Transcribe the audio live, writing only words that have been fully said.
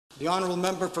The honourable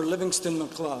member for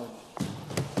Livingston-Macleod.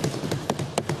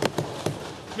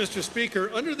 Mr.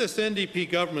 Speaker, under this NDP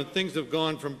government, things have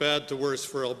gone from bad to worse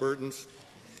for Albertans.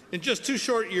 In just 2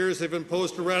 short years, they've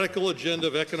imposed a radical agenda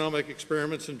of economic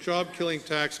experiments and job-killing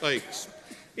tax hikes.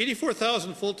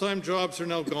 84,000 full-time jobs are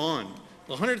now gone.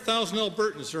 100,000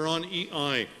 Albertans are on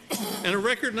EI, and a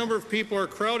record number of people are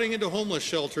crowding into homeless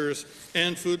shelters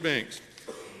and food banks.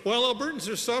 While Albertans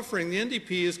are suffering, the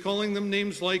NDP is calling them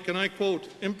names like, and I quote,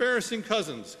 embarrassing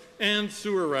cousins and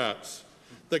sewer rats.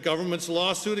 The government's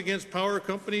lawsuit against power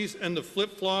companies and the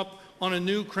flip-flop on a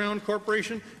new Crown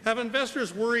corporation have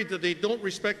investors worried that they don't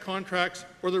respect contracts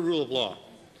or the rule of law.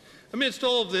 Amidst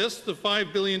all of this, the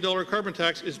 $5 billion carbon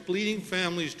tax is bleeding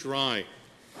families dry.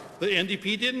 The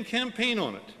NDP didn't campaign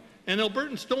on it, and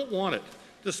Albertans don't want it,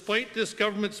 despite this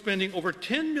government spending over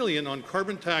 $10 million on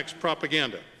carbon tax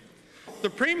propaganda. The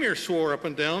Premier swore up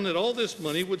and down that all this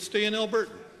money would stay in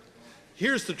Alberta.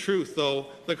 Here's the truth, though.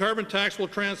 The carbon tax will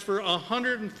transfer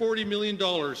 $140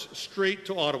 million straight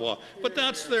to Ottawa, but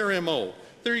that's their MO.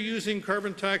 They're using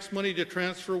carbon tax money to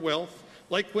transfer wealth,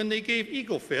 like when they gave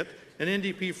EcoFit, an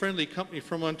NDP-friendly company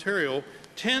from Ontario,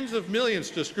 tens of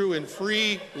millions to screw in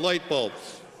free light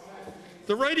bulbs.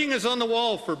 The writing is on the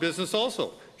wall for business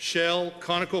also. Shell,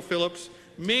 ConocoPhillips,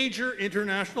 major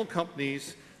international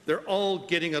companies, they're all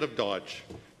getting out of Dodge.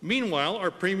 Meanwhile,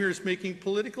 our Premier is making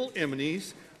political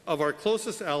enemies of our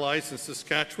closest allies in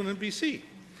Saskatchewan and BC.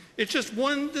 It's just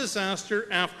one disaster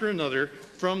after another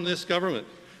from this government.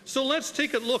 So let's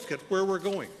take a look at where we're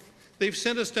going. They've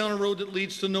sent us down a road that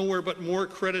leads to nowhere but more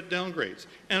credit downgrades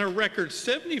and a record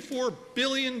 $74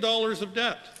 billion of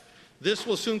debt. This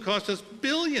will soon cost us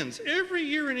billions every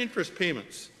year in interest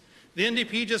payments. The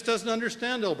NDP just doesn't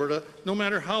understand Alberta, no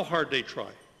matter how hard they try.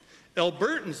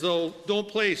 Albertans, though, don't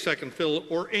play second fiddle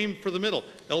or aim for the middle.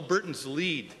 Albertans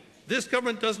lead. This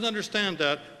government doesn't understand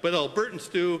that, but Albertans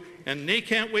do, and they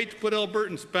can't wait to put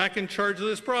Albertans back in charge of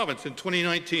this province in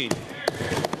 2019.